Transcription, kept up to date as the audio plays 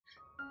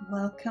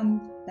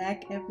Welcome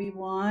back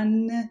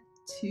everyone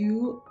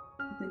to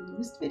the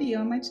newest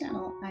video on my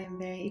channel. I am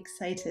very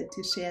excited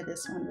to share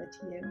this one with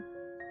you.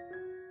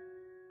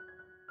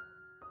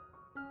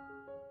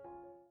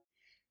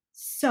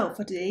 So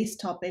for today's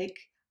topic,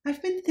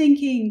 I've been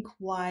thinking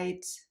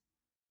quite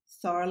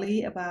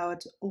thoroughly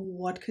about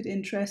what could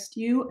interest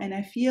you, and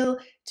I feel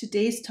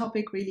today's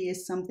topic really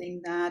is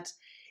something that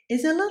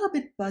is a little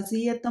bit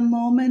buzzy at the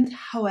moment.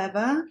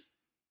 However,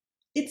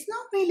 it's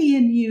not really a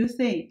new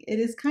thing. It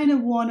is kind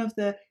of one of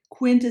the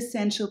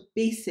quintessential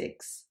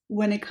basics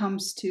when it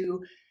comes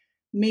to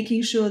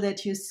making sure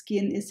that your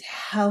skin is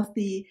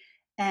healthy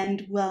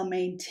and well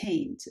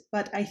maintained.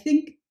 But I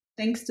think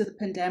thanks to the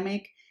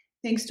pandemic,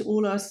 thanks to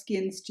all our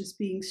skins just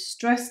being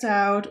stressed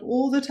out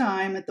all the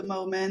time at the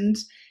moment,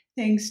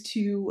 thanks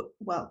to,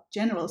 well,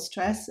 general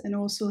stress, and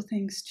also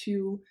thanks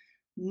to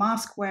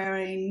mask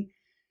wearing,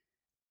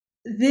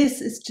 this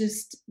is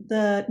just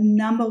the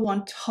number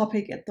one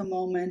topic at the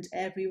moment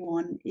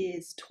everyone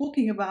is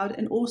talking about,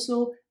 and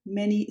also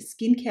many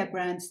skincare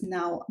brands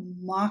now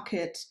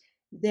market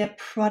their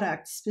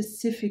products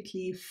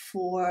specifically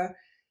for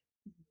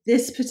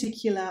this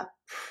particular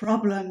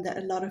problem that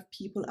a lot of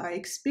people are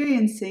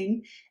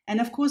experiencing. And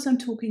of course, I'm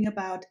talking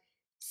about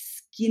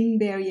skin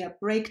barrier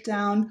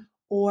breakdown,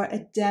 or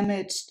a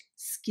damaged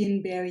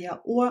skin barrier,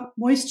 or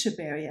moisture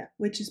barrier,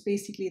 which is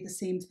basically the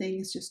same thing,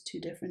 it's just two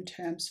different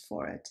terms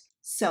for it.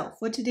 So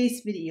for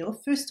today's video,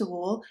 first of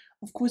all,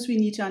 of course, we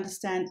need to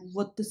understand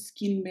what the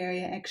skin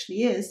barrier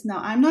actually is. Now,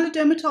 I'm not a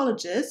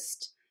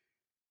dermatologist,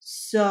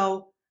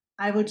 so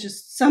I will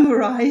just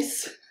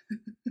summarize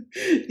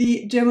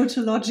the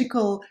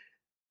dermatological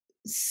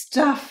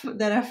stuff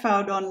that I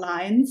found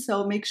online.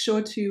 So make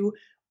sure to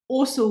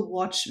also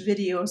watch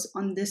videos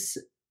on this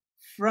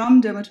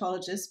from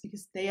dermatologists,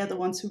 because they are the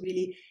ones who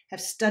really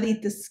have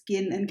studied the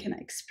skin and can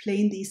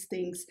explain these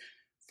things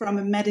from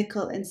a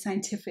medical and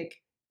scientific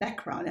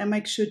background. And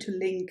make sure to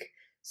link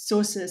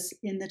sources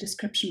in the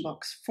description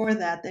box for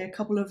that. There are a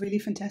couple of really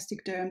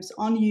fantastic derms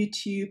on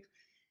YouTube.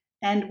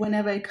 And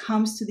whenever it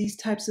comes to these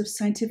types of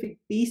scientific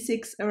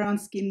basics around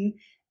skin,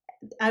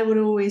 I would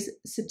always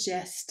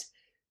suggest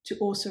to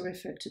also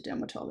refer to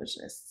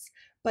dermatologists.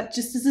 But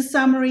just as a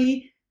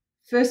summary,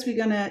 first we're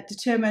going to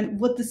determine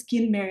what the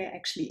skin barrier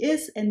actually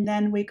is, and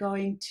then we're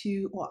going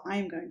to, or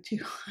I'm going to,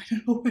 I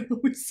don't know why I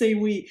always say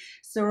we,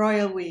 it's the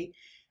royal we.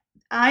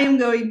 I am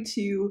going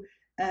to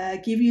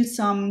give you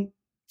some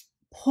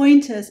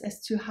pointers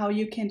as to how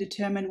you can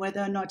determine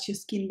whether or not your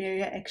skin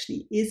barrier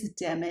actually is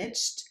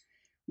damaged,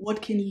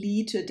 what can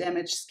lead to a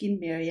damaged skin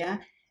barrier,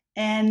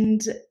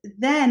 and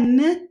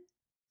then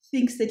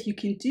things that you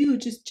can do,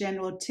 just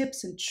general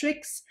tips and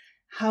tricks,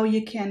 how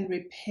you can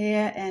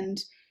repair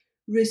and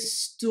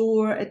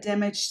restore a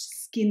damaged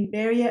skin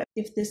barrier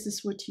if this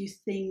is what you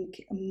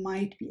think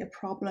might be a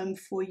problem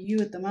for you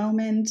at the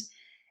moment.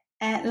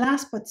 And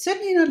last but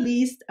certainly not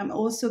least, I'm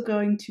also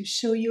going to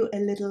show you a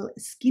little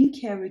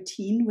skincare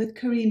routine with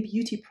Korean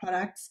beauty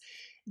products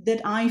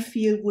that I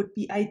feel would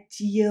be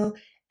ideal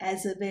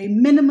as a very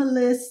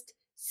minimalist,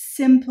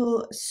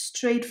 simple,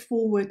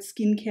 straightforward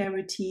skincare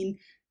routine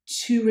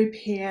to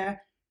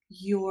repair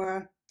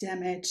your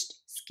damaged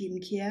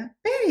skincare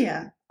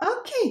barrier.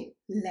 Okay,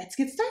 let's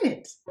get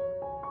started.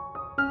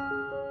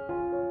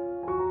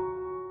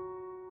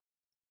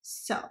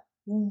 So,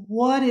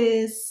 what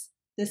is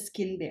the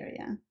skin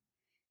barrier?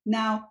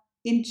 Now,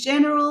 in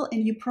general,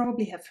 and you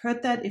probably have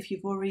heard that if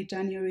you've already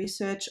done your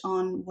research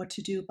on what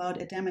to do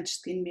about a damaged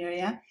skin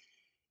barrier,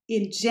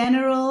 in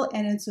general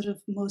and in sort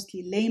of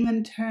mostly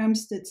layman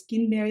terms, the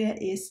skin barrier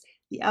is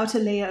the outer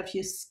layer of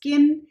your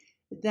skin,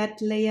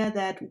 that layer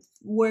that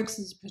works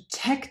as a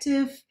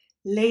protective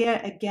layer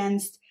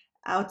against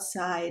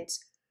outside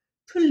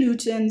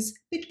pollutants,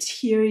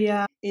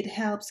 bacteria. It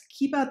helps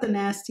keep out the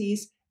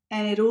nasties,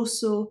 and it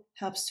also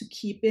helps to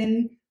keep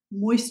in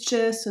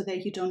moisture so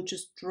that you don't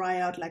just dry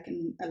out like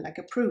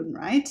a prune,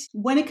 right?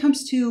 When it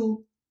comes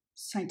to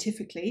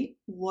scientifically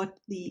what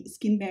the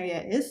skin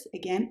barrier is,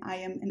 again, I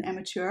am an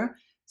amateur,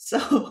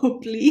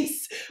 so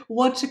please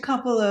watch a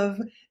couple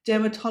of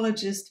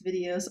dermatologist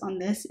videos on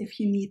this if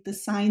you need the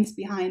science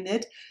behind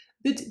it.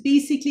 But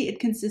basically it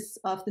consists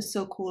of the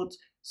so-called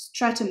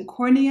stratum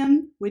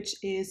corneum, which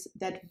is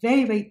that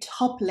very, very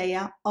top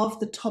layer of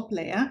the top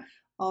layer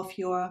of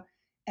your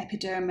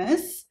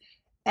epidermis.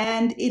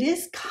 And it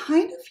is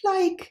kind of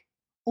like,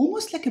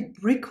 almost like a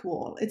brick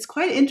wall. It's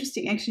quite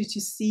interesting actually to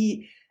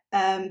see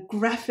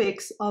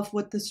graphics of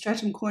what the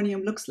stratum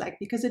corneum looks like,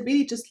 because it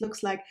really just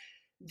looks like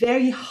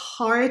very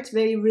hard,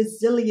 very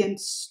resilient,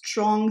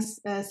 strong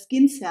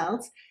skin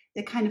cells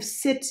that kind of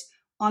sit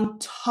on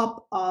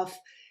top of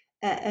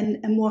a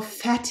more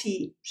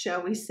fatty,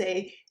 shall we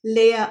say,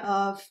 layer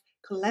of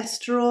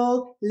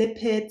cholesterol,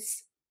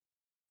 lipids.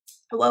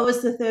 What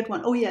was the third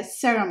one? Oh yes,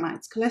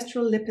 ceramides,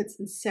 cholesterol, lipids,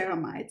 and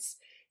ceramides.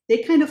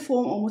 They kind of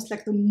form almost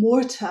like the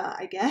mortar,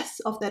 I guess,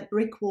 of that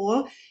brick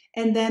wall.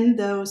 And then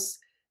those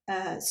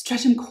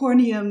stratum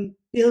corneum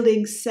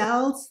building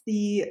cells,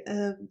 the,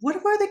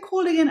 what were they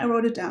called again? I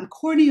wrote it down.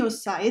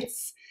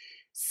 Corneocytes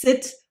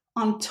sit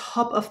on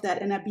top of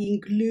that and are being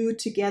glued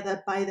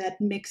together by that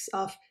mix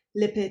of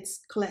lipids,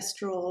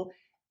 cholesterol,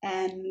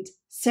 and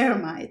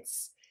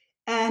ceramides.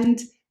 And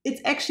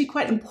it's actually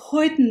quite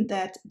important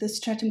that the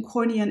stratum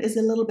corneum is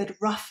a little bit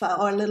rougher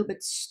or a little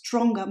bit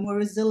stronger, more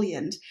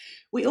resilient.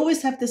 We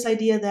always have this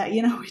idea that,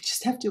 we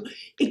just have to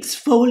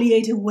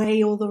exfoliate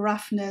away all the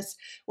roughness.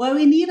 Well,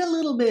 we need a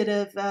little bit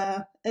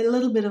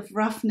of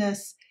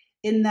roughness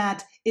in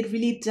that it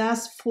really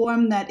does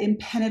form that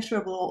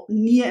impenetrable,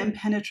 near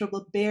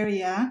impenetrable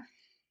barrier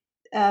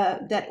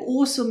that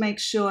also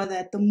makes sure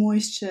that the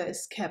moisture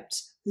is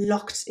kept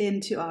locked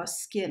into our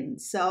skin.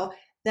 So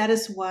that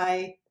is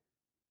why,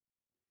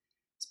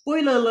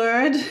 spoiler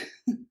alert,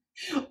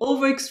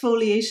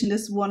 overexfoliation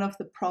is one of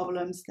the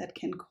problems that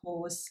can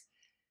cause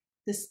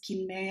the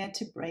skin barrier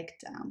to break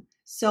down.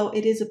 So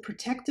it is a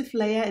protective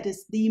layer. It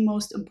is the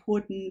most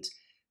important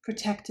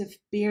protective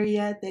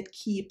barrier that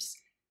keeps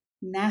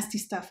nasty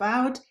stuff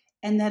out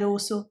and that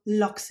also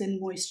locks in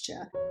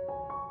moisture.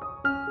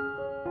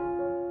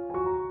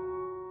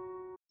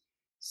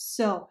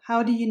 So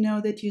how do you know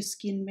that your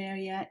skin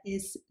barrier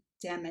is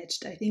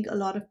damaged? I think a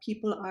lot of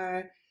people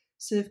are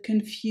sort of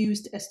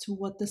confused as to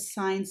what the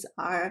signs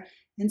are.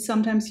 And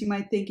sometimes you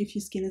might think if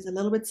your skin is a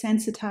little bit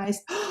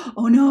sensitized,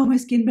 oh no, my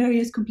skin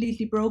barrier is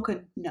completely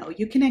broken. No,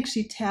 you can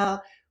actually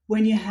tell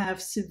when you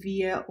have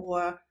severe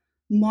or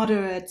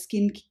moderate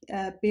skin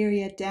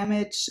barrier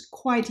damage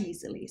quite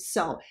easily.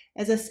 So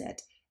as I said,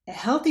 a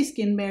healthy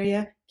skin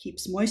barrier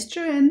keeps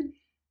moisture in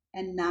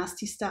and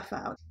nasty stuff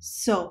out.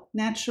 So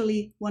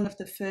naturally, one of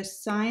the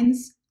first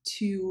signs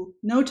to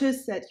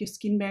notice that your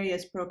skin barrier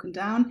is broken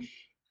down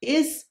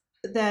is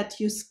that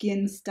your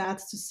skin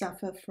starts to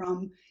suffer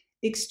from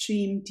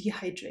extreme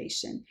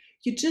dehydration.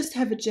 You just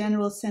have a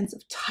general sense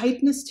of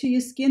tightness to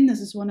your skin. This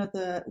is one of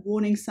the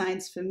warning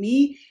signs for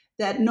me,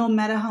 that no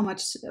matter how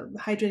much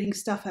hydrating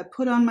stuff I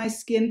put on my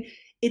skin,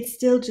 it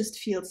still just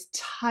feels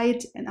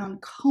tight and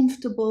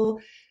uncomfortable.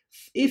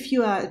 If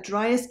you are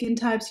drier skin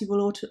types, you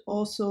will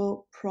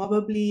also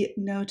probably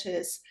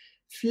notice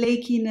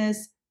flakiness,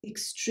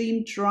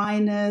 extreme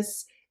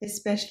dryness,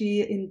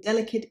 especially in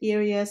delicate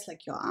areas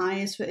like your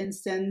eyes, for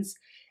instance.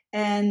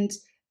 And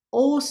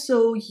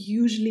also,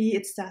 usually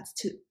it starts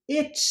to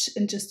itch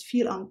and just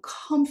feel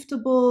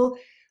uncomfortable.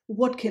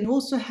 What can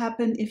also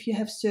happen if you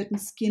have certain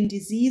skin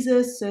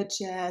diseases,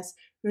 such as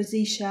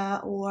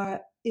rosacea,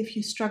 or if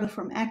you struggle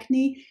from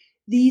acne,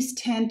 these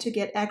tend to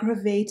get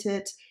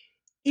aggravated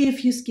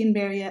if your skin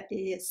barrier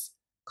is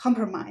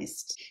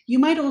compromised. You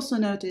might also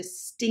notice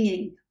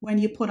stinging when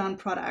you put on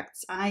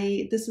products.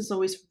 This is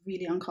always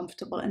really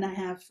uncomfortable, and I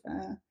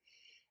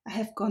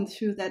have gone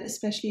through that,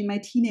 especially in my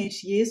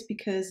teenage years,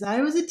 because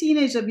I was a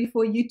teenager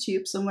before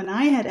YouTube. So when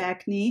I had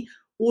acne,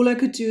 all I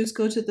could do is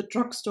go to the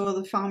drugstore or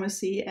the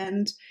pharmacy,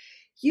 and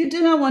you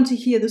do not want to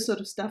hear the sort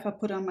of stuff I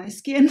put on my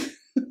skin.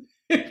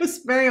 It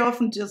was very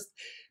often just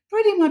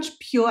pretty much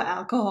pure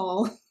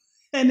alcohol.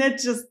 And it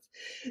just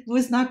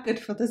was not good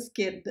for the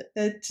skin.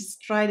 I just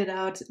tried it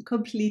out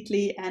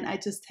completely, and I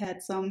just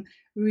had some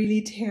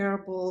really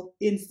terrible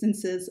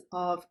instances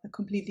of a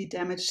completely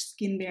damaged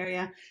skin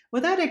barrier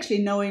without actually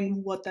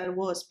knowing what that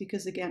was,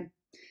 because again,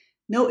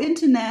 no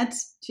internet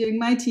during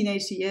my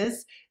teenage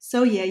years.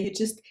 So yeah, you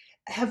just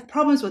have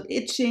problems with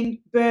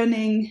itching,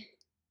 burning,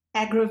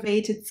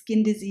 aggravated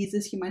skin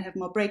diseases. You might have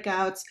more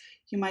breakouts,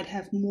 you might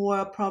have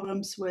more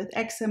problems with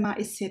eczema,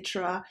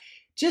 etc.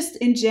 Just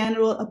in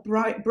general, a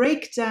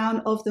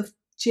breakdown of the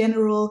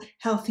general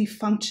healthy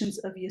functions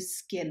of your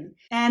skin.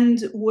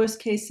 And worst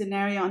case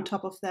scenario on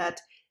top of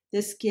that,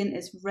 the skin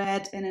is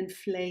red and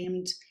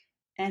inflamed,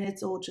 and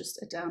it's all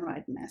just a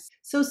downright mess.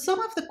 So some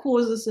of the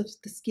causes of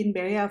the skin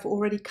barrier I've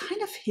already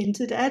kind of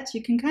hinted at.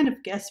 You can kind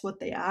of guess what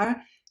they are.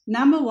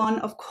 Number one,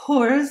 of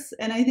course,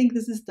 and I think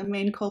this is the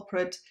main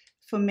culprit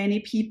for many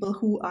people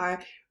who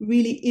are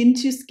really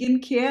into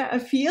skincare, I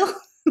feel,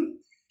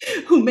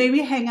 who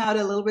maybe hang out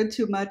a little bit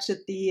too much at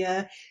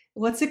the,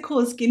 what's it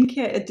called,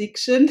 skincare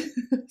addiction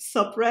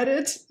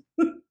subreddit,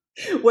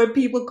 where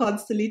people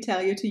constantly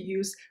tell you to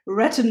use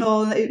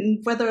retinol and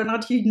whether or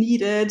not you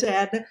need it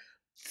and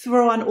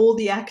throw on all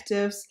the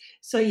actives.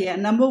 So yeah,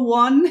 number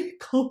one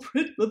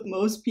culprit with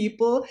most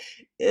people,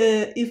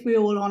 if we're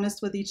all honest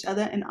with each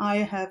other, and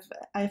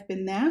I've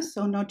been there,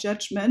 so no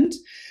judgment.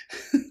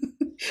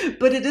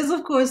 But it is,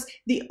 of course,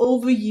 the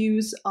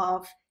overuse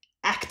of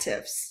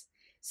actives.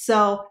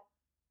 So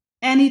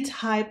any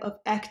type of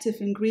active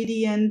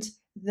ingredient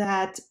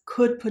that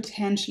could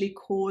potentially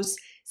cause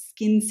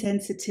skin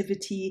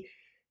sensitivity.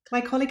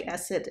 Glycolic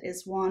acid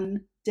is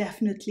one,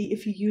 definitely,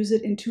 if you use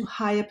it in too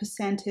high a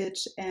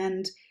percentage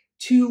and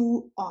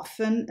too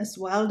often as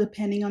well,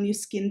 depending on your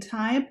skin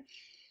type.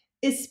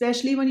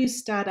 Especially when you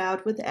start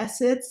out with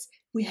acids,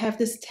 we have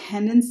this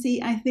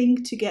tendency, I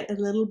think, to get a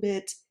little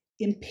bit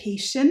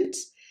impatient.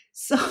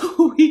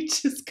 So we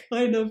just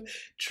kind of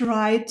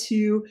try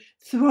to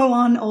throw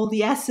on all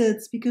the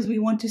acids because we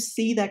want to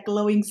see that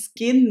glowing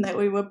skin that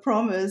we were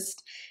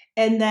promised.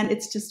 And then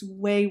it's just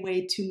way,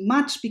 way too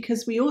much,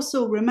 because we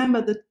also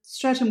remember the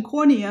stratum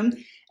corneum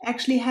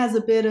actually has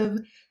a bit of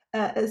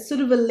a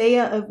sort of a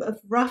layer of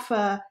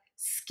rougher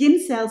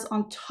skin cells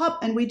on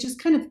top, and we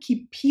just kind of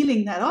keep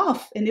peeling that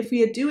off. And if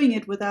we are doing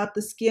it without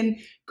the skin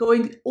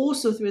going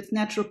also through its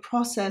natural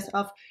process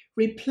of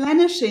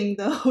replenishing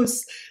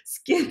those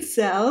skin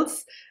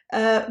cells,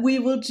 we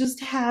will just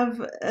have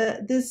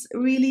this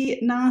really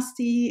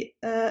nasty,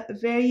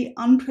 very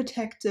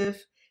unprotective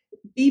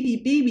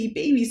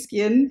baby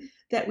skin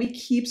that we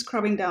keep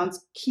scrubbing down,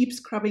 keep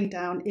scrubbing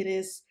down. It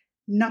is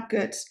not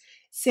good.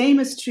 Same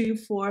is true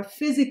for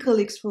physical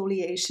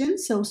exfoliation,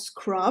 so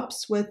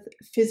scrubs with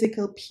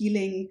physical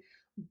peeling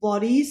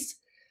bodies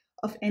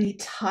of any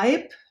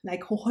type,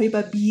 like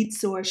jojoba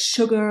beads or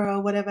sugar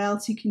or whatever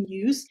else you can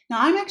use. Now,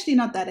 I'm actually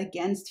not that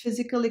against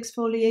physical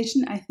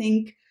exfoliation. I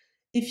think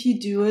if you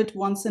do it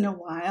once in a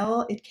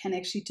while, it can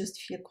actually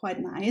just feel quite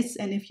nice.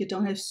 And if you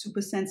don't have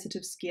super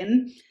sensitive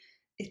skin,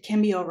 it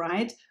can be all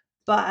right.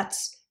 But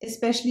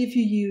especially if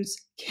you use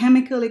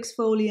chemical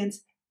exfoliants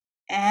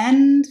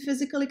and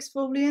physical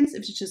exfoliants,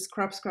 if you just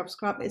scrub,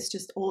 it's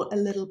just all a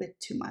little bit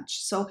too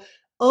much. So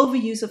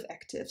overuse of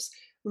actives.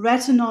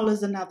 Retinol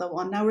is another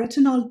one. Now,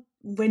 retinol,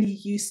 when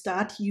you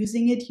start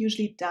using it,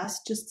 usually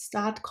does just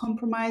start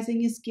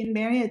compromising your skin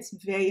barrier. It's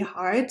very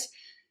hard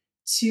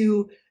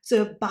to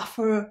sort of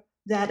buffer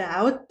that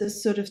out, the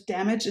sort of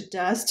damage it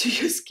does to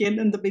your skin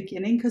in the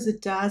beginning, because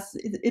it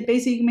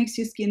basically makes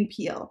your skin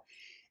peel.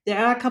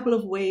 There are a couple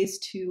of ways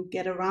to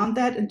get around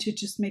that and to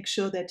just make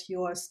sure that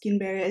your skin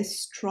barrier is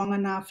strong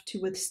enough to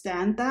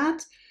withstand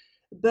that.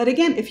 But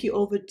again, if you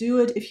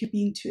overdo it, if you're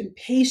being too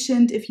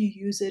impatient, if you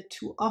use it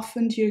too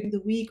often during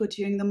the week or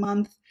during the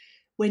month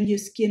when your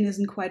skin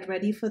isn't quite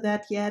ready for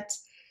that yet,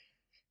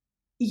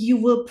 you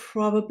will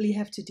probably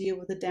have to deal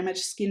with a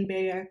damaged skin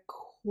barrier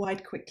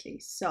quite quickly.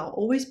 So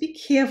always be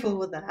careful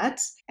with that.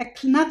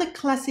 Another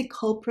classic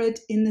culprit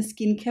in the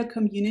skincare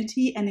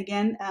community, and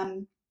again,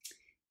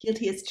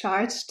 guilty as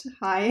charged.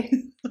 Hi,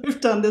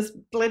 I've done this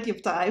plenty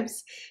of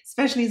times,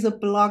 especially as a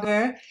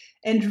blogger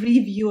and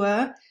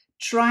reviewer,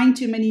 trying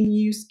too many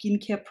new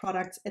skincare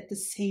products at the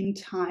same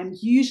time.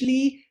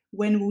 Usually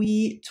when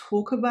we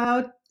talk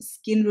about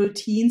skin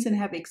routines and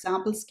have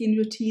example skin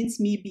routines,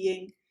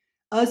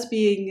 us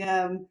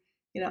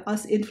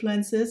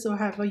influencers, or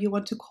however you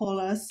want to call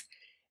us,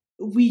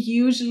 we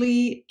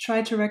usually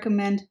try to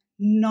recommend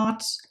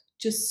not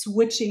just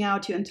switching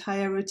out your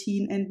entire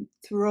routine and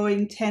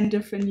throwing 10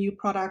 different new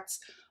products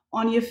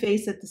on your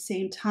face at the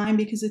same time,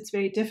 because it's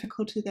very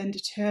difficult to then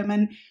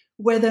determine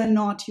whether or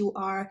not you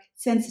are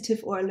sensitive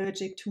or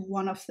allergic to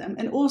one of them.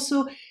 And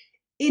also,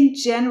 in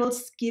general,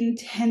 skin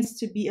tends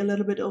to be a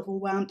little bit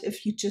overwhelmed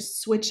if you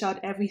just switch out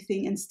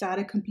everything and start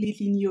a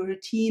completely new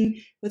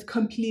routine with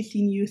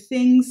completely new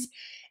things.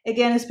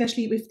 Again,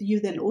 especially if you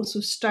then also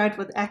start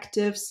with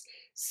actives.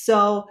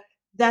 So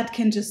that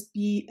can just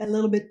be a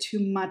little bit too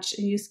much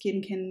and your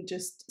skin can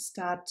just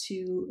start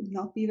to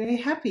not be very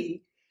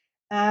happy.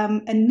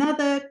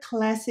 Another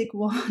classic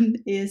one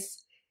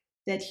is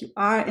that you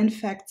are in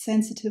fact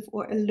sensitive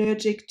or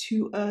allergic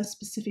to a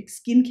specific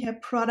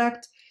skincare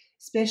product,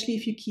 especially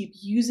if you keep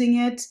using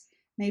it,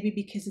 maybe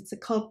because it's a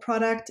cult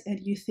product and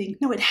you think,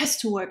 no, it has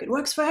to work. It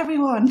works for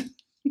everyone.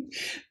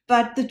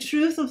 But the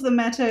truth of the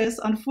matter is,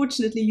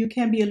 unfortunately, you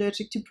can be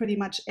allergic to pretty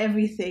much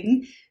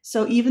everything.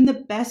 So even the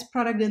best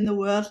product in the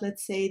world,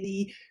 let's say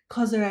the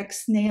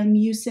Cosrx snail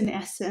mucin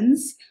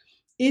essence,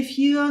 if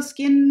your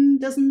skin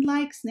doesn't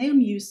like snail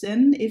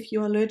mucin, if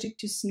you're allergic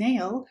to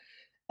snail,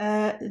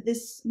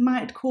 this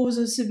might cause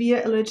a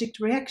severe allergic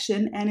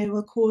reaction, and it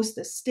will cause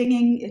the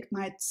stinging. It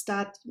might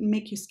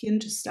make your skin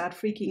just start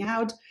freaking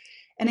out.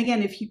 And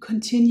again, if you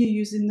continue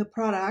using the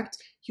product,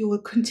 you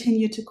will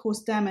continue to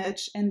cause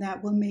damage, and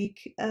that will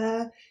make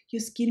your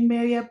skin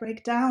barrier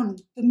break down.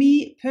 For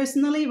me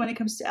personally, when it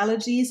comes to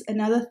allergies,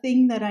 another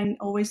thing that I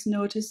always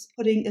notice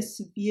putting a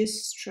severe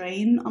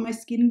strain on my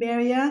skin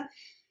barrier.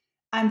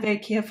 I'm very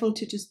careful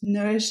to just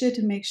nourish it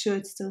and make sure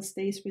it still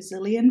stays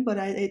resilient, but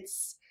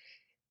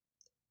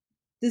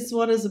this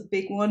one is a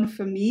big one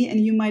for me,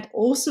 and you might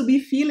also be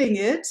feeling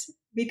it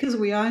because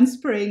we are in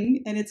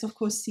spring, and it's of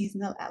course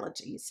seasonal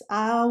allergies.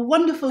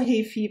 Wonderful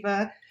hay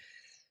fever.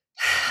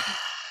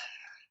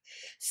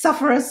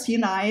 Sufferers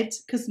unite,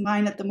 because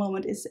mine at the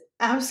moment is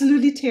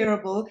absolutely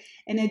terrible,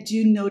 and I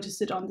do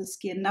notice it on the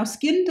skin. Now,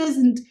 skin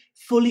doesn't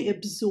fully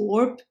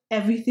absorb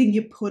everything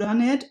you put on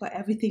it or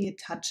everything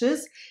it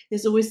touches.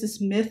 There's always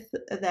this myth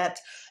that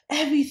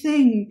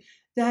everything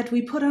that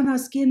we put on our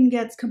skin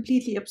gets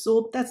completely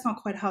absorbed. That's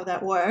not quite how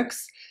that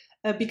works,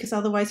 because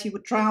otherwise you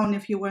would drown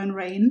if you were in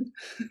rain,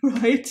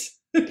 right?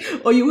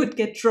 Or you would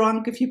get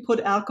drunk if you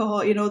put alcohol,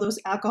 those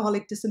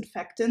alcoholic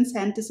disinfectants,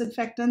 hand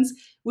disinfectants.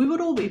 We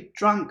would all be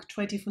drunk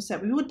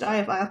 24/7. We would die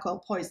of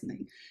alcohol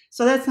poisoning.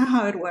 So that's not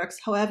how it works.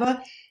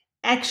 However,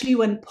 actually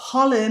when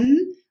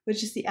pollen,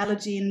 which is the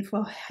allergen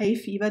for hay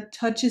fever,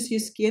 touches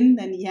your skin,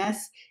 then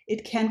yes,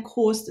 it can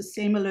cause the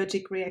same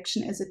allergic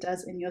reaction as it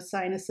does in your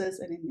sinuses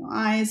and in your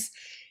eyes.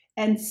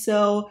 And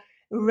so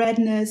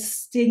redness,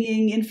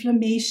 stinging,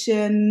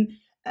 inflammation,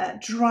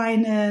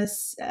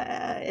 dryness,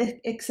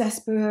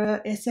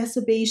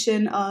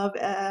 exacerbation of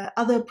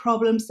other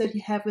problems that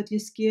you have with your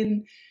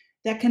skin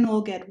that can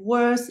all get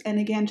worse, and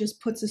again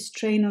just puts a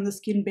strain on the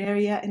skin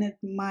barrier, and it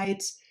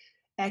might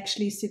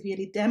actually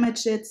severely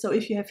damage it. So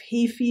if you have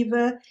hay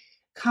fever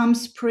come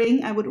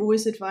spring, I would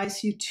always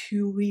advise you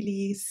to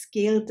really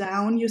scale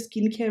down your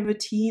skincare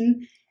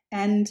routine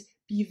and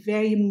be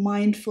very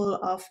mindful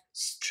of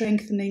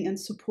strengthening and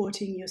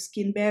supporting your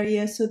skin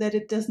barrier so that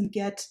it doesn't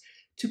get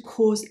to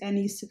cause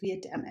any severe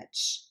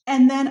damage.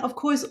 And then, of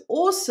course,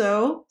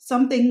 also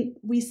something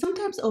we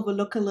sometimes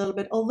overlook a little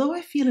bit, although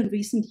I feel in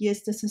recent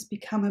years this has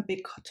become a big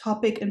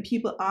topic and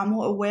people are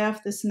more aware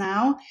of this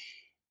now,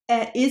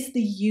 is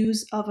the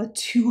use of a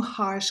too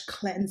harsh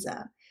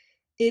cleanser.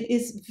 It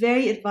is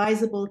very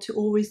advisable to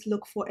always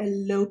look for a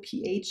low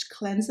pH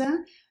cleanser.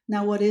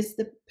 Now, what is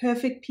the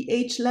perfect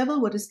pH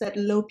level? What is that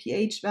low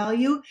pH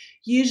value?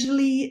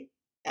 Usually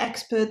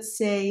experts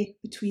say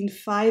between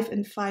 5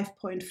 and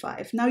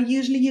 5.5. Now,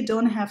 usually you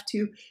don't have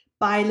to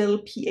buy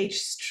little pH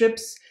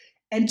strips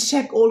and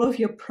check all of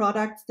your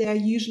products. There are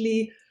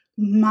usually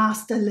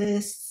master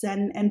lists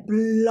and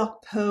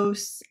blog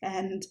posts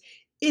and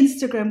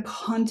Instagram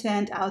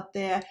content out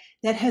there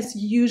that has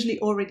usually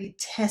already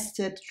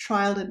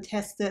trialed and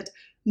tested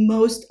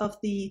most of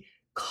the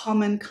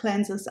common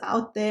cleansers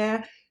out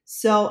there.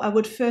 So I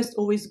would first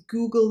always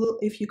Google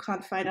if you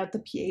can't find out the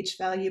pH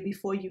value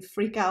before you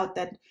freak out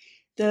that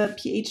the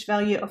pH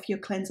value of your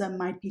cleanser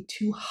might be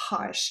too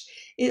harsh.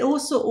 It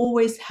also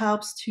always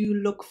helps to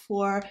look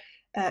for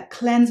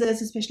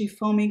cleansers, especially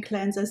foaming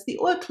cleansers. The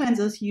oil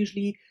cleansers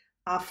usually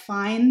are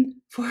fine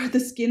for the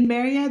skin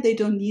barrier. They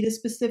don't need a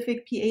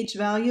specific pH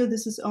value.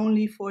 This is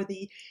only for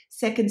the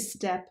second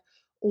step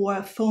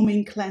or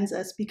foaming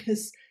cleansers,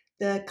 because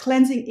the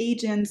cleansing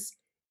agents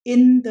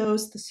in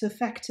those, the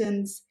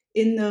surfactants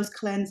in those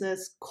cleansers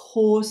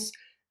cause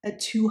a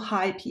too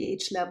high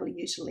pH level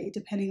usually,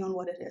 depending on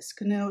what it is.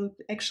 You know,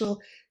 actual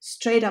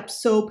straight up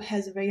soap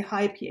has a very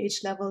high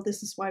pH level.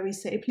 This is why we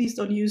say, please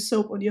don't use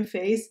soap on your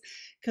face,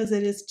 because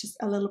it is just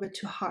a little bit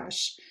too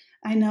harsh.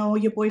 I know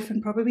your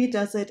boyfriend probably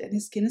does it and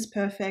his skin is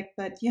perfect,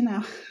 but you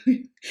know,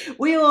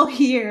 we're all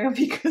here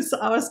because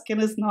our skin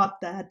is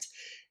not that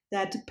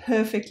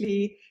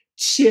perfectly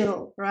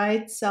chill,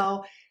 right?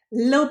 So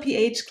low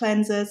pH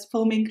cleansers,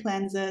 foaming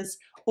cleansers,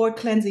 or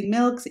cleansing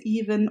milks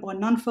even, or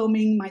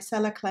non-foaming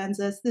micellar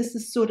cleansers. This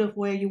is sort of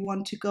where you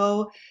want to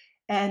go.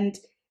 And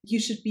you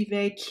should be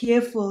very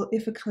careful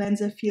if a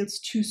cleanser feels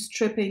too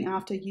stripping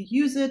after you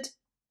use it.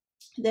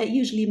 That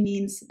usually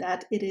means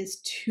that it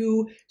is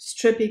too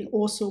stripping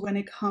also when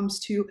it comes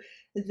to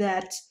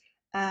that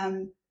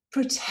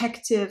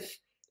protective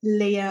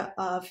layer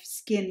of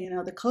skin. You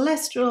know, the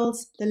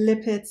cholesterols, the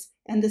lipids,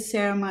 and the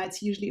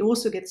ceramides usually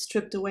also get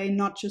stripped away,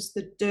 not just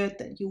the dirt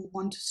that you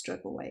want to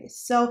strip away.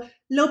 So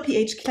low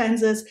pH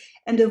cleansers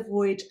and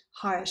avoid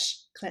harsh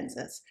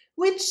cleansers,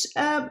 which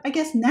I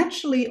guess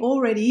naturally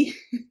already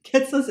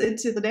gets us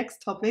into the next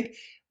topic,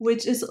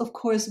 which is, of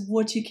course,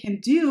 what you can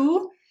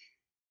do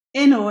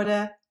in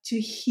order to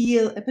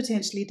heal a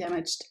potentially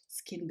damaged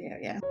skin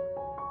barrier.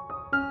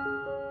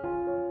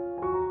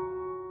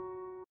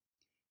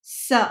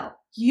 So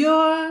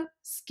your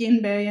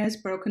skin barrier is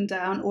broken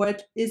down, or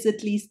it is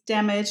at least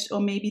damaged,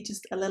 or maybe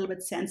just a little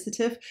bit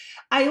sensitive.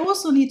 I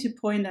also need to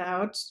point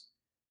out,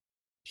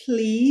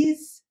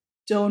 please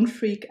don't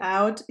freak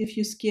out if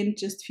your skin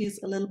just feels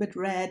a little bit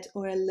red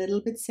or a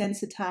little bit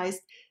sensitized.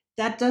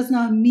 That does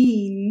not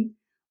mean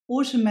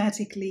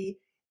automatically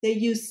that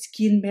your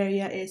skin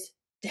barrier is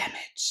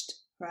damaged,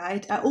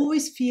 right? I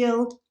always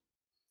feel,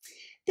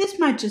 this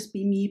might just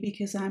be me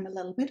because I'm a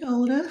little bit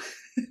older,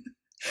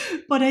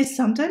 but I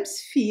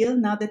sometimes feel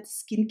now that the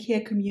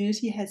skincare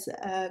community has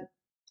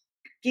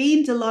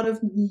gained a lot of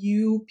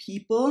new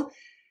people.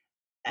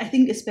 I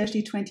think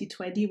especially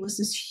 2020 was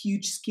this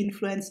huge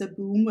skinfluencer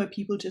boom where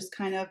people just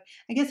kind of,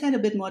 I guess, had a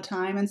bit more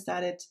time and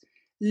started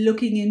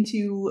looking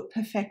into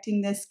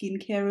perfecting their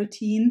skincare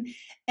routine.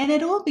 And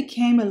it all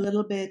became a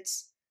little bit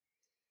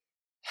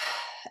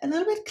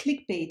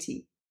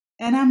clickbaity.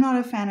 And I'm not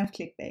a fan of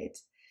clickbait.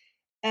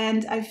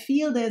 And I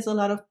feel there's a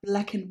lot of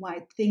black and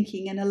white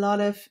thinking and a lot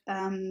of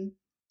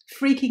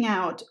freaking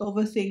out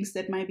over things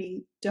that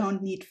maybe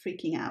don't need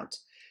freaking out.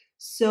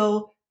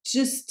 So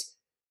just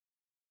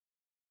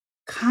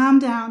calm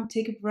down,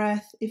 take a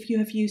breath. If you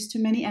have used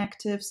too many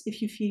actives,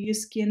 if you feel your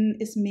skin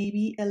is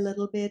maybe a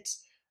little bit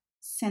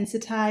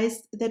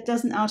sensitized, that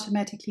doesn't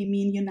automatically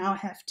mean you now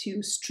have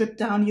to strip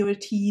down your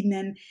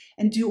routine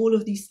and do all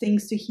of these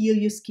things to heal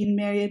your skin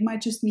barrier. It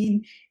might just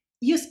mean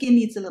your skin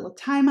needs a little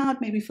time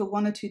out, maybe for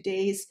 1 or 2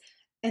 days,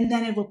 and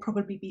then it will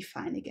probably be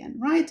fine again,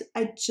 right?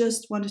 I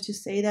just wanted to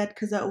say that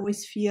because I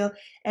always feel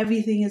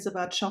everything is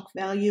about shock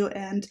value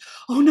and,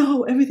 oh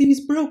no, everything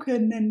is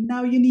broken and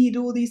now you need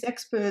all these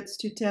experts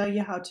to tell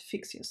you how to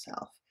fix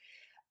yourself.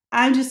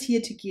 I'm just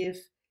here to give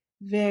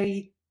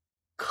very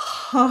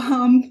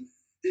calm,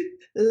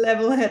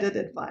 level-headed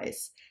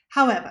advice.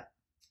 However,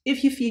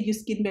 if you feel your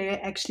skin barrier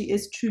actually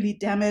is truly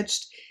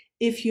damaged,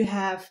 if you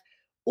have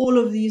all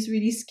of these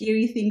really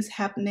scary things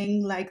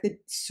happening, like the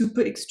super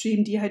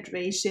extreme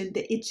dehydration,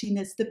 the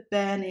itchiness, the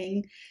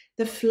burning,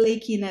 the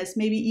flakiness,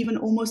 maybe even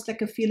almost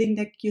like a feeling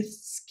that your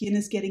skin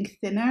is getting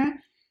thinner,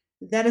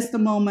 that is the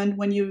moment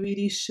when you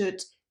really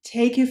should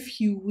take a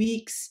few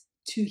weeks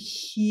to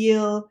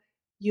heal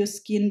your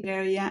skin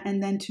barrier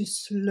and then to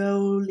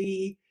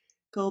slowly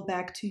go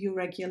back to your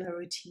regular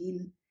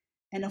routine.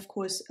 And of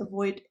course,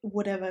 avoid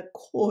whatever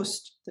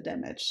caused the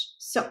damage.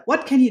 So,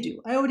 what can you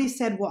do? I already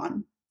said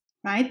one,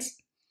 right?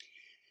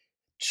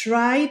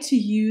 Try to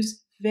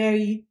use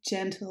very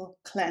gentle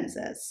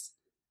cleansers.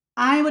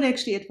 I would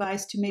actually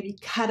advise to maybe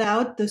cut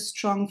out the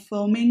strong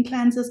foaming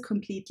cleansers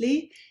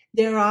completely.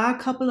 There are a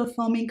couple of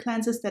foaming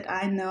cleansers that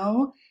I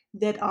know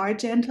that are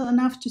gentle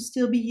enough to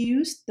still be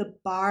used. The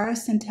Barr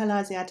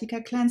Centella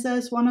Asiatica cleanser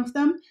is one of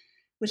them,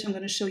 which I'm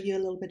going to show you a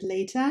little bit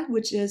later,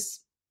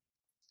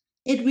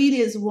 it really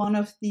is one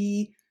of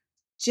the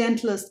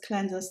gentlest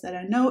cleansers that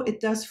I know.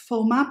 It does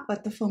foam up,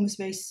 but the foam is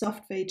very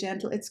soft, very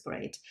gentle. It's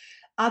great.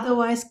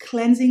 Otherwise,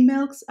 cleansing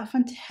milks are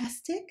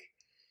fantastic.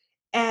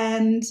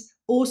 And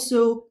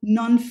also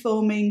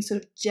non-foaming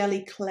sort of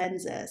jelly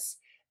cleansers.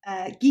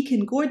 Geek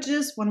and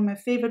Gorgeous, one of my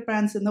favorite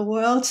brands in the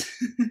world,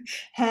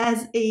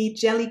 has a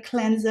jelly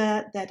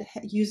cleanser that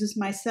uses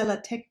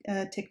micellar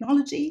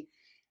technology.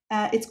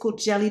 It's called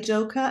Jelly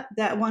Joker.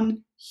 That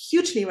one,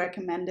 hugely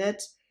recommended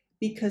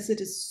because it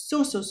is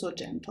so, so, so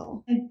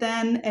gentle. And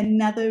then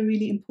another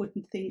really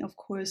important thing, of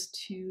course,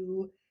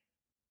 to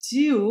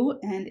do,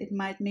 and it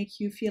might make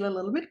you feel a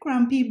little bit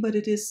grumpy, but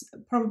it is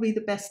probably the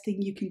best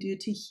thing you can do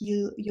to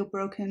heal your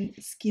broken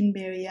skin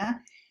barrier,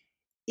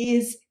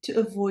 is to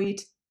avoid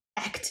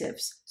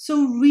actives.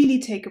 So really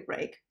take a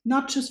break,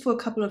 not just for a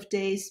couple of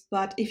days,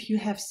 but if you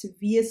have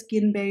severe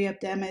skin barrier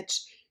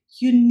damage,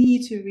 you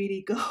need to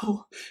really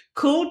go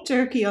cold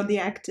turkey on the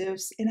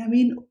actives. And I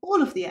mean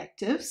all of the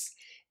actives.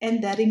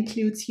 And that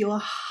includes your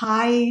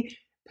high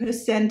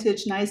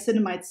percentage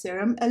niacinamide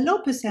serum. A low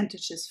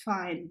percentage is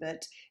fine,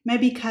 but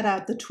maybe cut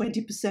out the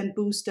 20%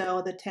 booster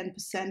or the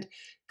 10%.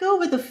 Go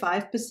with the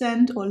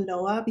 5% or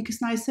lower, because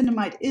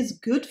niacinamide is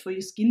good for your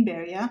skin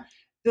barrier.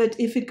 But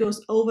if it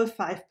goes over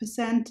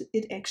 5%,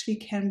 it actually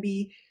can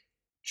be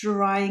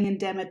drying and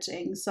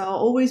damaging. So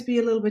always be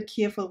a little bit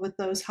careful with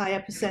those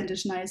higher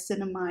percentage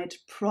niacinamide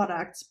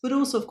products, but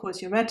also, of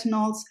course, your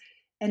retinols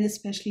and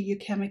especially your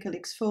chemical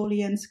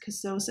exfoliants,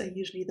 because those are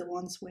usually the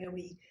ones where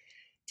we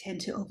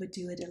tend to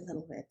overdo it a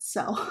little bit.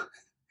 So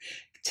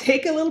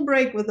take a little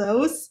break with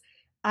those.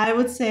 I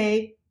would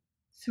say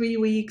 3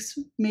 weeks,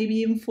 maybe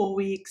even 4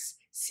 weeks.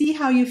 See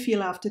how you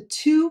feel after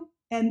 2,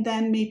 and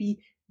then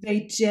maybe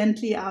very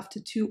gently after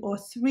 2 or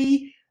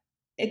 3.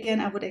 Again,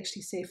 I would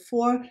actually say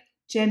 4.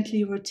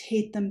 Gently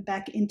rotate them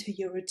back into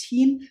your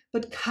routine,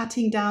 but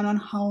cutting down on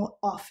how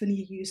often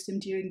you use them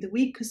during the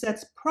week, because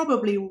that's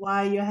probably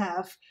why you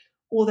have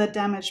all that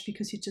damage,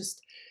 because you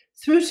just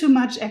threw too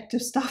much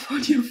active stuff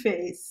on your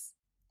face.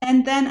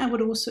 And then I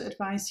would also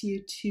advise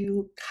you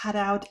to cut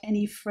out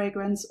any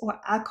fragrance or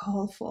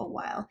alcohol for a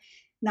while.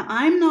 Now,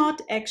 I'm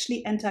not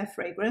actually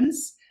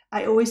anti-fragrance.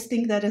 I always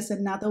think that is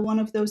another one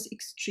of those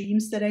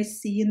extremes that I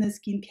see in the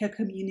skincare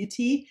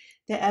community,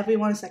 that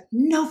everyone is like,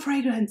 no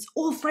fragrance,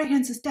 all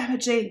fragrance is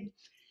damaging.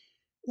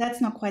 That's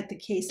not quite the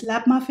case.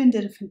 Lab Muffin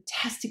did a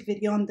fantastic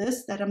video on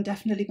this that I'm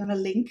definitely going to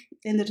link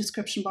in the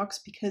description box,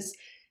 because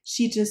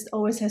she just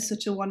always has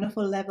such a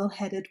wonderful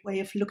level-headed way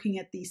of looking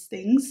at these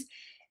things.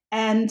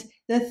 And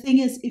the thing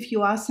is, if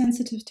you are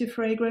sensitive to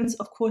fragrance,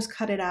 of course,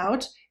 cut it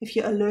out. If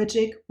you're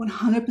allergic,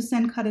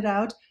 100% cut it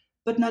out.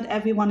 But not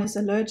everyone is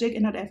allergic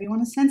and not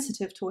everyone is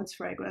sensitive towards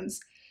fragrance.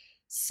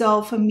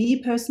 So for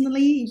me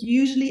personally,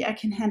 usually I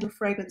can handle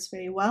fragrance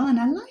very well, and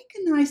I like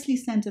a nicely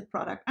scented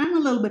product. I'm a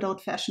little bit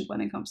old-fashioned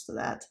when it comes to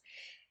that.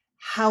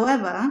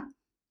 However,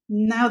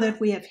 now that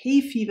we have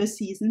hay fever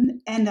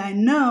season, and I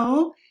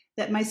know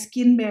that my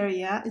skin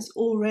barrier is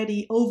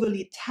already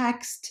overly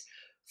taxed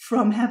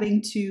from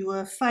having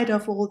to fight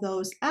off all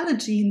those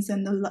allergens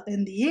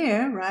in the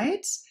air,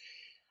 right?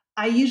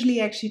 I usually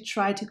actually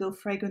try to go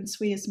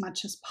fragrance-free as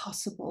much as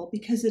possible,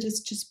 because it is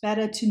just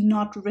better to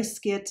not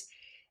risk it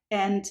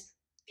and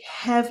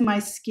have my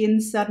skin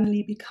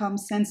suddenly become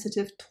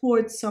sensitive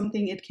towards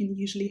something it can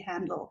usually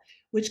handle,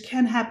 which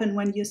can happen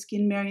when your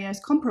skin barrier is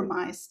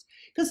compromised.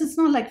 Because it's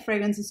not like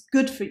fragrance is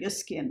good for your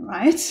skin,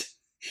 right?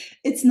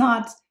 It's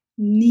not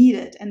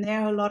needed, and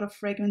there are a lot of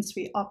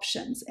fragrance-free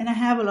options. And I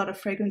have a lot of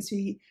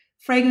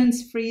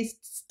fragrance-free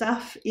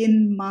stuff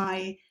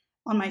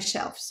on my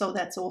shelf, so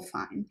that's all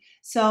fine.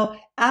 So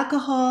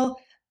alcohol,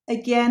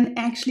 again,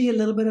 actually a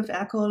little bit of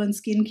alcohol in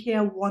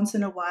skincare once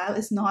in a while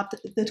is not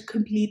the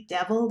complete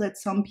devil that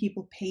some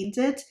people paint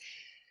it.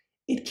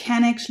 It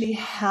can actually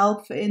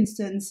help, for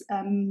instance,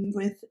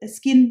 with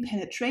skin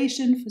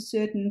penetration for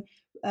certain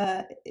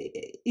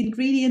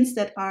ingredients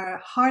that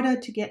are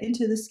harder to get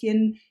into the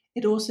skin.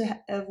 It also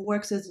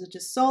works as a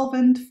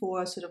dissolvent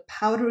for sort of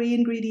powdery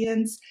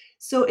ingredients.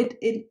 So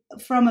it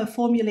from a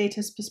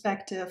formulator's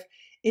perspective,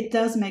 it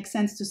does make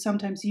sense to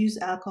sometimes use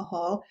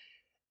alcohol.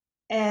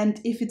 And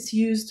if it's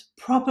used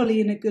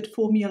properly in a good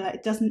formula,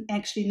 it doesn't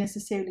actually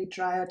necessarily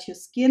dry out your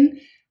skin.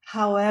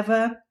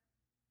 However,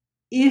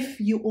 if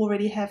you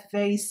already have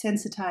very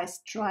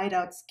sensitized, dried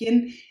out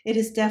skin, it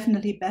is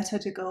definitely better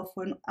to go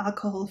for an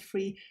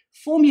alcohol-free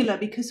formula,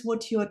 because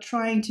what you're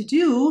trying to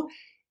do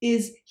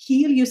is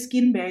heal your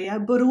skin barrier,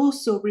 but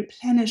also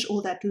replenish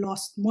all that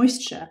lost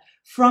moisture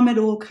from it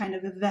all kind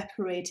of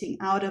evaporating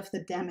out of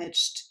the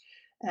damaged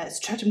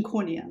stratum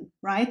corneum,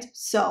 right?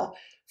 So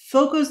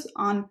focus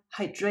on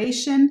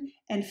hydration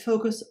and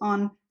focus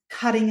on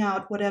cutting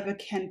out whatever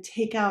can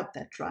take out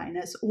that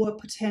dryness or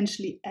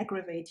potentially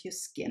aggravate your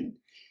skin.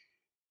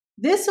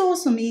 This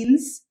also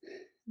means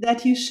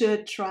that you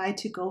should try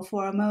to go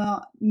for a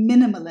more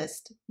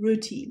minimalist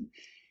routine.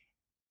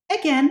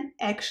 Again,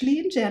 actually,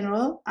 in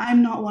general,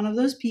 I'm not one of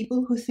those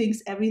people who thinks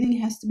everything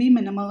has to be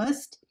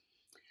minimalist.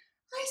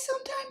 I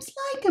sometimes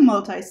like a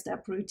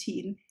multi-step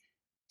routine.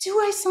 Do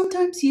I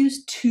sometimes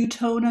use 2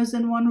 toners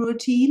in one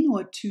routine,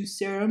 or 2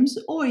 serums,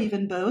 or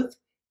even both?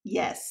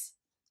 Yes,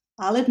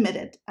 I'll admit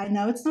it. I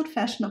know it's not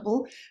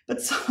fashionable,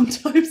 but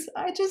sometimes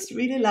I just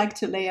really like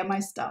to layer my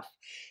stuff,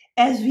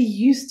 as we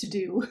used to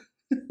do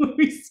when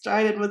we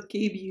started with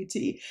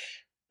K-Beauty.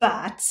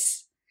 But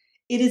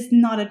it is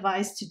not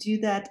advised to do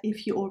that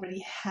if you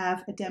already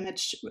have a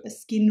damaged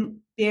skin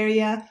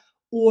barrier,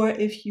 or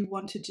if you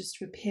want to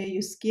just repair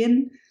your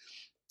skin,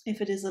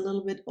 if it is a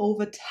little bit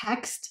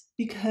overtaxed,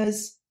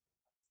 because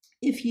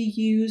if you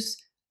use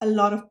a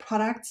lot of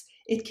products,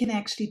 it can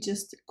actually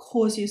just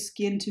cause your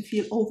skin to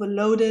feel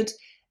overloaded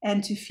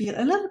and to feel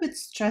a little bit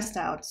stressed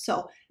out.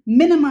 So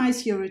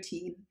minimize your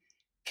routine,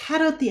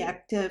 cut out the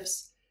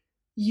actives,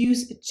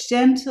 use a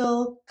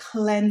gentle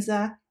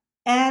cleanser,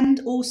 and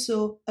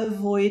also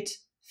avoid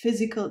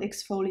physical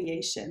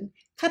exfoliation.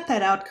 Cut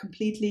that out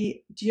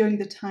completely during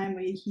the time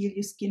where you heal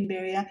your skin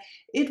barrier.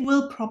 It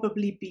will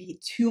probably be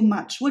too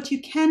much. What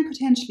you can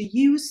potentially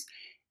use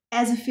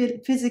as a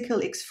physical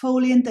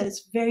exfoliant that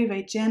is very,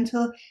 very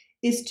gentle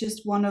is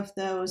just one of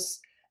those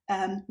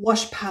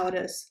wash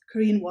powders,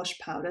 Korean wash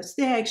powders.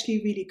 They're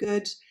actually really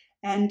good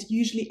and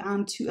usually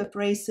aren't too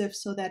abrasive,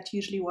 so that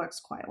usually works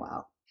quite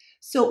well.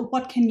 So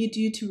what can you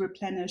do to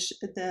replenish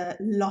the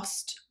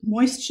lost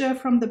moisture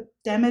from the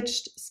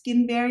damaged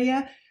skin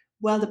barrier?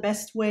 Well, the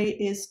best way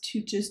is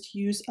to just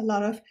use a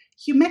lot of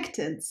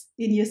humectants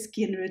in your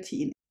skin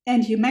routine.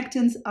 And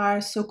humectants are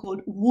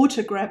so-called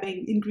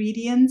water-grabbing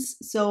ingredients.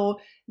 So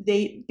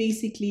they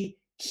basically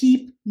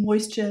keep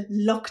moisture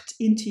locked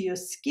into your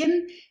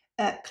skin.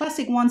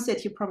 Classic ones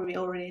that you probably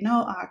already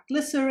know are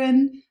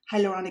glycerin,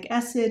 hyaluronic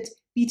acid,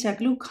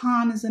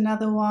 beta-glucan is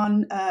another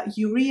one,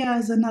 urea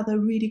is another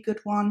really good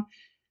one.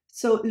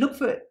 So look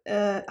for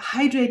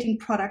hydrating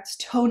products,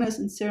 toners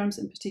and serums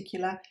in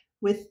particular,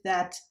 with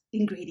that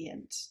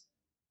ingredient.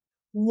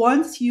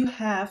 Once you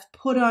have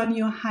put on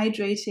your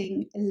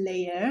hydrating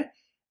layer,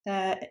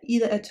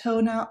 either a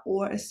toner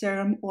or a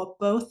serum or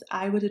both,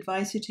 I would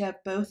advise you to have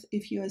both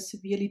if you are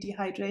severely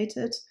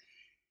dehydrated,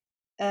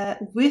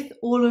 with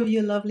all of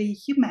your lovely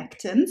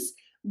humectants,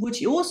 which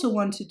you also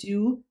want to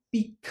do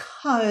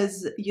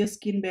because your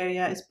skin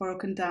barrier is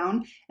broken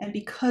down and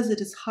because it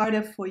is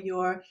harder for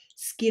your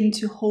skin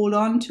to hold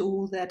on to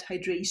all that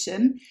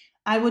hydration.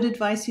 I would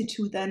advise you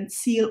to then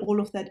seal all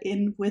of that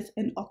in with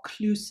an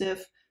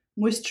occlusive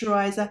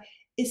moisturizer,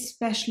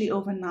 especially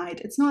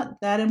overnight. It's not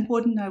that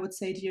important, I would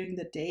say, during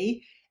the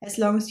day, as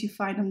long as you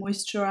find a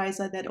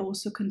moisturizer that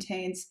also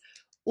contains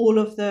all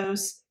of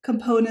those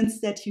components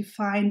that you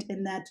find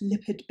in that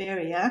lipid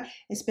barrier,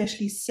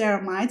 especially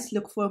ceramides.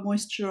 Look for a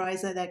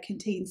moisturizer that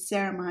contains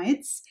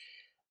ceramides.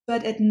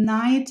 But at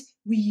night,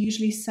 we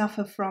usually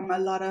suffer from a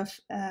lot of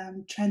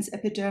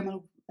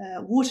transepidermal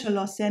water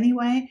loss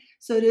anyway,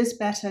 so it is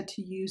better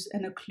to use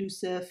an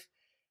occlusive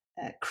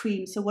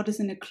cream. So what is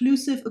an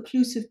occlusive?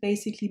 Occlusive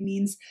basically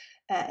means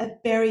a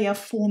barrier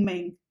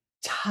forming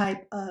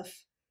type of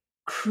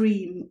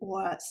cream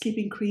or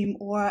sleeping cream,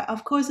 or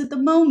of course at the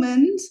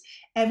moment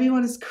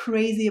everyone is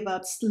crazy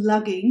about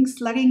slugging.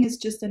 Slugging is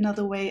just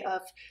another way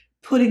of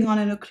putting on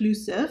an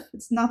occlusive.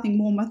 It's nothing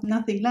more,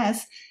 nothing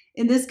less.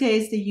 In this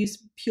case they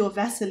use pure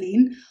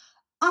Vaseline.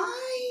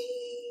 I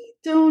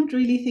don't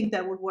really think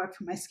that would work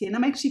for my skin.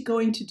 I'm actually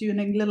going to do a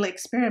little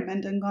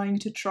experiment and going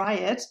to try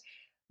it,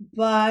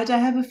 but I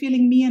have a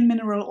feeling me and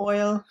mineral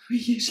oil, we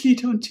usually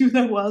don't do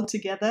that well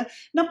together.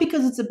 Not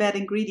because it's a bad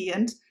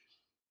ingredient,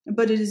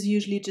 but it is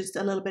usually just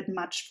a little bit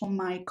much for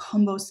my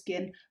combo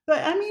skin. But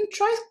I mean,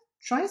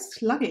 try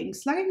slugging.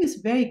 Slugging is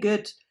very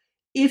good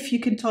if you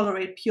can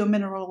tolerate pure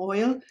mineral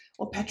oil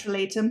or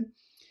petrolatum.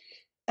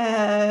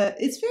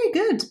 It's very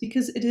good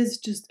because it is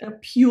just a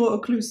pure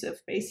occlusive,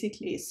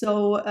 basically.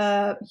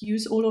 So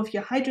use all of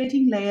your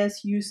hydrating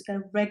layers, use a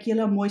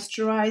regular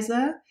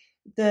moisturizer.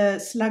 The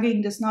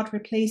slugging does not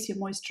replace your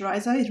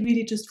moisturizer. It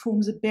really just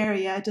forms a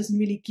barrier. It doesn't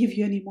really give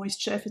you any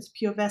moisture if it's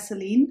pure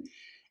Vaseline.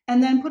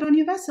 And then put on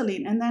your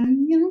Vaseline, and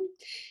then,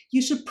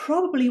 you should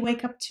probably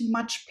wake up to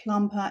much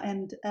plumper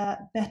and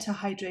better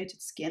hydrated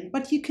skin.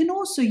 But you can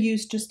also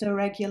use just a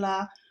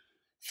regular,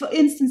 for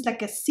instance,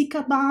 like a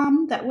Cica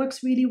balm that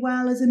works really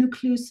well as an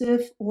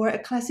occlusive, or a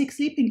classic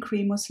sleeping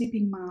cream or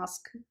sleeping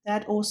mask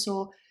that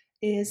also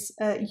is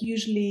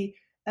usually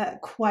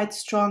quite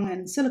strong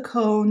in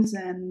silicones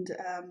and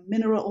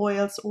mineral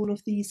oils. All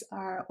of these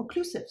are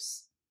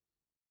occlusives.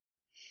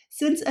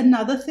 Since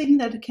another thing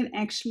that can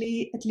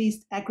actually at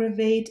least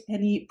aggravate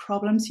any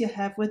problems you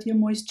have with your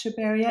moisture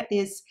barrier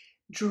is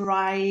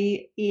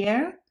dry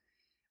air.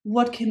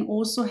 What can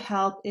also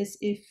help is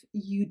if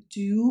you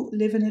do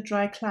live in a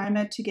dry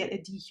climate to get a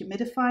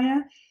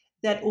dehumidifier.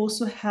 That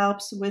also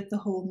helps with the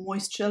whole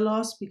moisture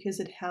loss because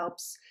it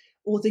helps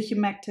all the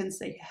humectants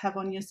that you have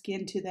on your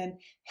skin to then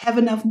have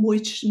enough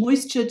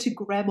moisture to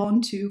grab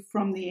onto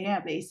from the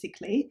air,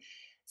 basically.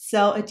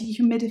 So a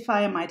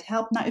dehumidifier might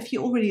help. Now, if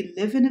you already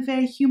live in a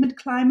very humid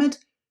climate,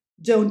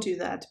 don't do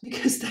that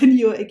because then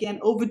you're again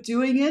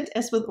overdoing it,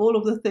 as with all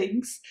of the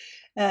things.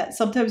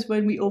 Sometimes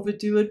when we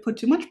overdo it, put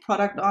too much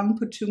product on,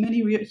 put too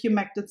many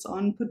humectants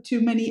on, put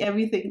too many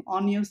everything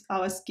on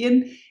our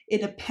skin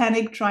in a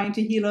panic trying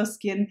to heal our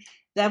skin,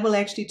 that will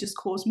actually just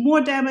cause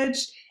more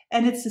damage.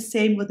 And it's the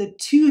same with a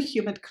too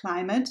humid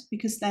climate,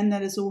 because then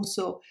that is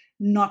also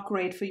not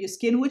great for your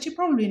skin, which you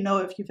probably know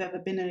if you've ever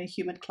been in a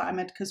humid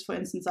climate, because for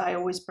instance, I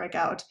always break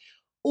out.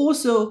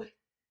 Also,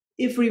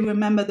 if we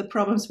remember the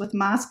problems with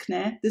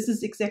maskne, this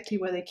is exactly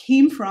where they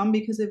came from,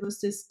 because it was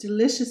this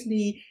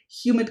deliciously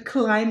humid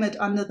climate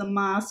under the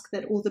mask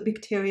that all the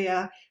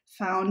bacteria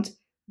found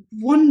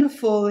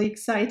wonderfully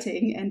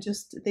exciting, and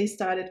just they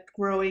started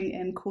growing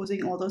and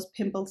causing all those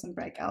pimples and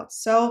breakouts.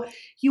 So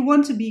you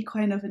want to be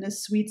kind of in a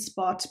sweet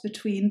spot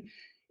between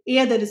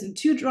air that isn't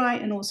too dry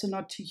and also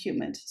not too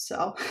humid.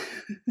 So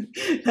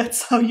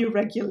that's how you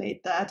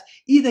regulate that.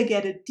 Either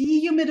get a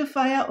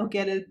dehumidifier or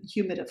get a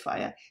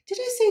humidifier. Did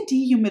I say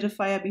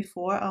dehumidifier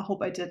before? I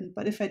hope I didn't,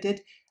 but if I did,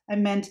 I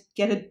meant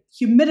get a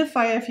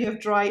humidifier if you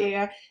have dry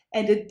air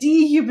and a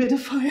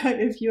dehumidifier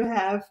if you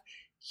have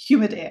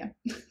humid air.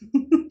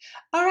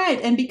 All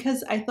right, and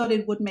because I thought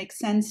it would make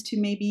sense to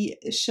maybe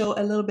show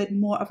a little bit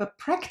more of a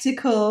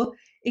practical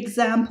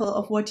example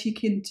of what you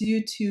can do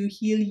to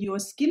heal your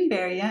skin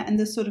barrier and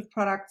the sort of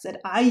products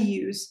that I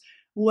use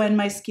when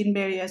my skin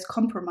barrier is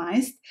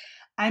compromised,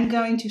 I'm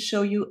going to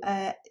show you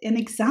an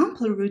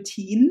example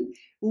routine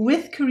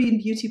with Korean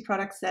beauty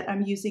products that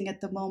I'm using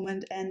at the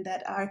moment and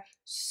that are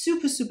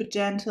super, super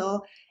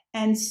gentle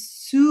and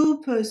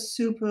super,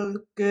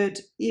 super good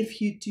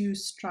if you do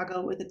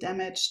struggle with a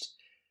damaged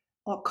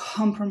or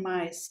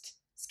compromised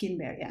skin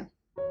barrier.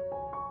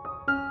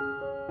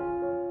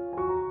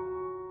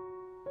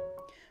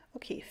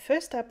 Okay,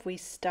 first up we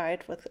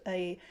start with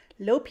a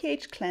low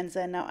pH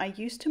cleanser. Now I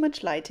use too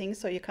much lighting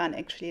so you can't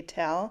actually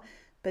tell,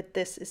 but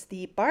this is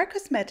the Barr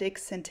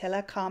Cosmetics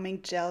Centella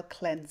Calming Gel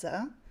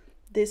Cleanser.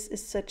 This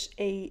is such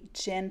a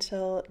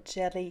gentle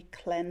jelly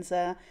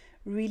cleanser,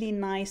 really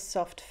nice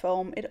soft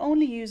foam. It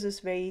only uses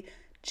very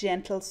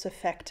gentle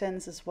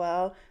surfactants as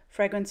well,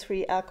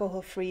 fragrance-free,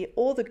 alcohol-free,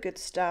 all the good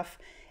stuff.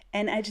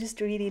 And I just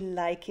really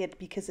like it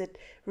because it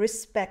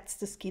respects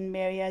the skin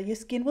barrier. Your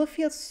skin will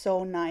feel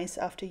so nice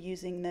after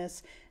using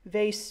this,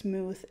 very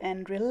smooth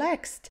and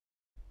relaxed.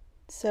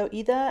 So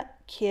either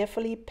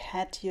carefully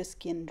pat your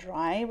skin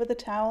dry with a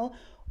towel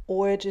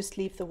or just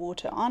leave the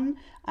water on.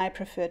 I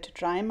prefer to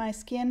dry my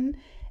skin.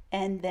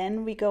 And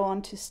then we go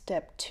on to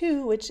step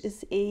 2, which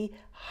is a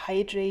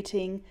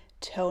hydrating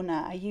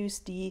toner. I use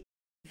the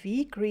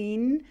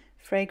Vegreen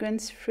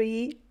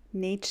fragrance-free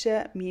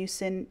Nature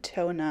Mucin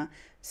toner.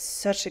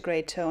 Such a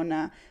great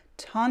toner.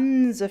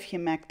 Tons of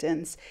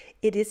humectants.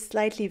 It is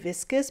slightly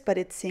viscous, but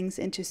it sinks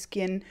into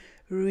skin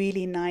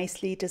really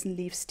nicely. It doesn't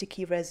leave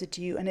sticky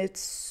residue, and it's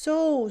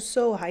so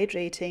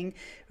hydrating.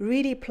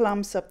 Really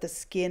plumps up the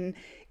skin,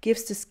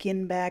 gives the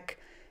skin back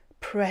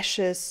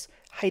precious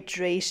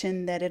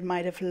hydration that it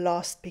might have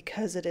lost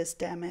because it is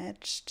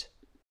damaged.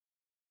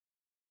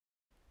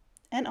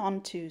 And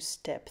on to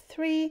step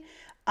 3.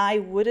 I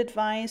would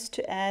advise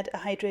to add a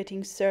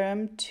hydrating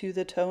serum to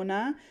the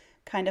toner,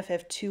 kind of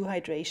have 2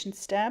 hydration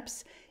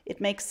steps.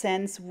 It makes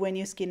sense when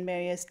your skin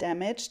barrier is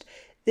damaged.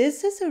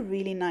 This is a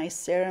really nice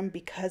serum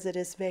because it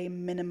is very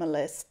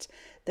minimalist.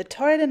 The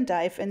Torriden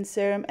Dive-In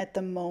serum at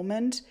the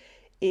moment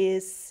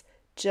is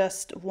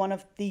just one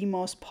of the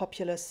most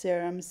popular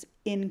serums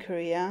in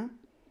Korea.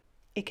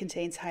 It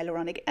contains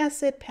hyaluronic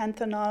acid,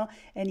 panthenol,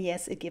 and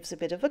yes, it gives a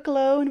bit of a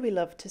glow, and we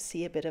love to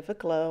see a bit of a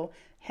glow.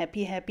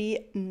 Happy,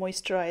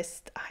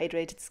 moisturized,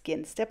 hydrated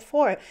skin. Step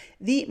 4,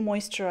 the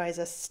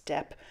moisturizer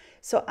step.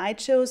 So I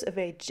chose a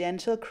very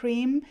gentle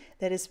cream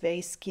that is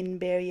very skin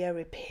barrier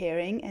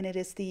repairing, and it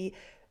is the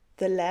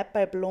Lab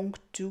by Blanc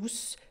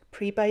Douce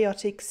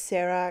Prebiotic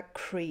Cera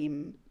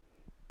Cream.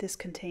 This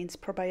contains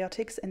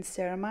probiotics and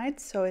ceramides,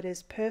 so it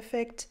is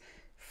perfect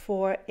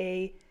for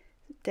a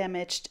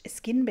damaged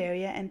skin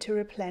barrier and to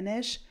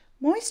replenish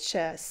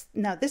moisture.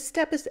 Now this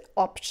step is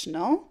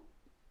optional.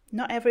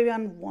 Not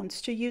everyone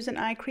wants to use an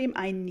eye cream.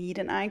 I need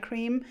an eye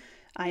cream.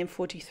 I am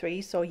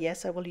 43, so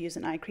yes, I will use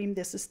an eye cream.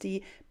 This is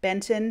the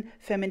Benton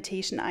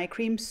Fermentation Eye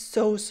Cream.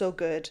 So, so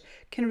good.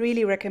 Can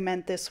really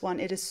recommend this one.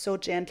 It is so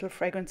gentle,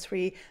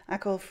 fragrance-free,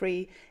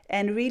 alcohol-free,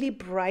 and really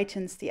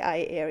brightens the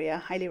eye area.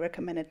 Highly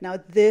recommend it. Now,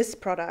 this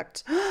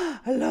product, I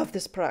love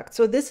this product.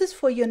 So this is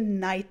for your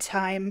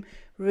nighttime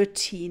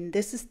routine.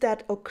 This is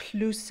that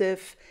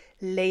occlusive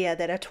layer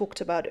that I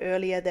talked about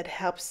earlier that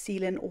helps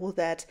seal in all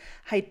that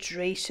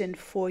hydration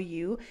for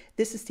you.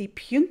 This is the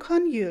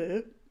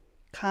Puncon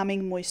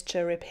Calming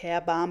Moisture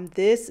Repair Balm.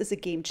 This is a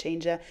game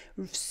changer.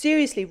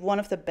 Seriously, one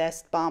of the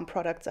best balm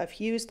products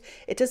I've used.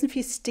 It doesn't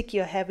feel sticky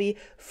or heavy,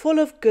 full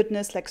of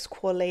goodness like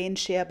squalane,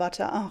 shea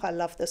butter. Oh, I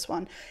love this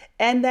one.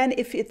 And then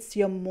if it's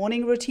your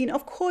morning routine,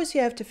 of course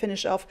you have to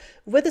finish off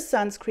with a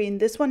sunscreen.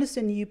 This one is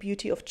the new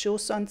Beauty of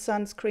Joseon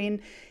sunscreen.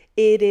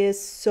 It is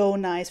so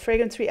nice,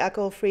 fragrance-free,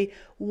 alcohol-free,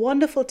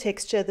 wonderful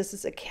texture. This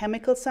is a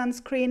chemical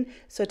sunscreen,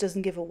 so it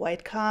doesn't give a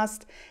white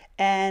cast.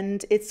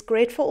 And it's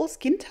great for all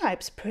skin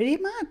types, pretty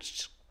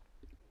much.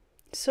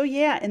 So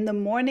yeah, in the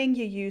morning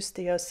you use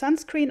your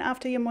sunscreen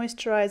after your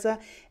moisturizer,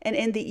 and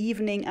in the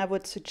evening I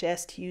would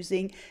suggest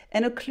using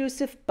an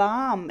occlusive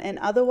balm. And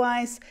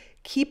otherwise,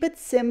 keep it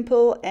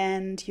simple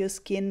and your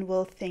skin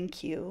will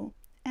thank you.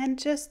 And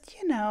just,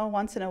 you know,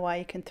 once in a while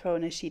you can throw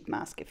in a sheet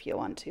mask if you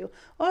want to,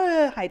 or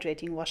a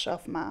hydrating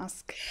wash-off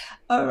mask.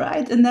 All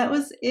right, and that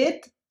was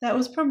it. That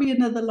was probably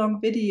another long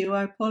video.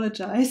 I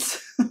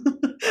apologize.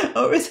 I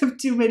always have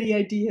too many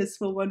ideas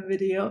for one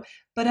video,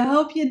 but I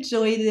hope you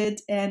enjoyed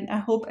it, and I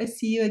hope I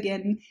see you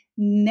again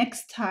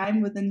next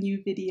time with a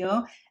new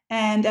video.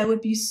 And I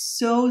would be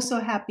so, so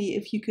happy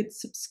if you could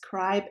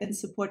subscribe and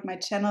support my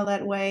channel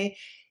that way.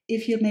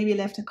 If you maybe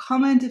left a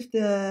comment if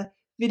the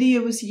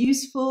video was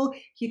useful.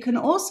 You can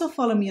also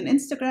follow me on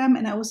Instagram,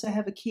 and I also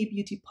have a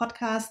K-Beauty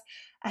podcast.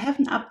 I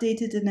haven't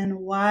updated it in a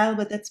while,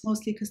 but that's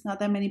mostly because not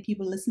that many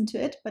people listen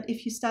to it. But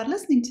if you start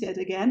listening to it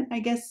again, I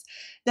guess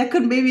that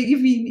could maybe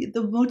give me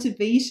the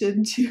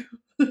motivation to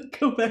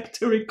go back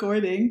to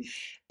recording.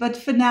 But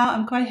for now,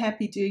 I'm quite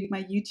happy doing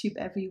my YouTube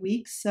every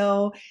week.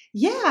 So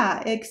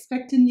yeah,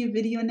 expect a new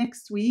video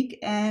next week,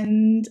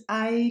 and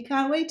I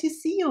can't wait to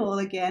see you all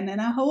again.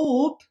 And I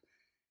hope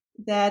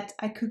that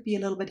I could be a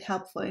little bit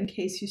helpful in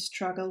case you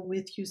struggle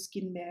with your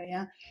skin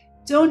barrier.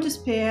 Don't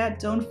despair,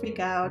 don't freak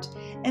out,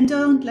 and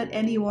don't let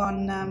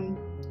anyone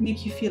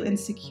make you feel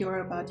insecure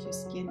about your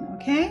skin,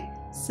 okay?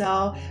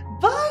 So,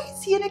 bye!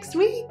 See you next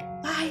week!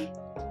 Bye!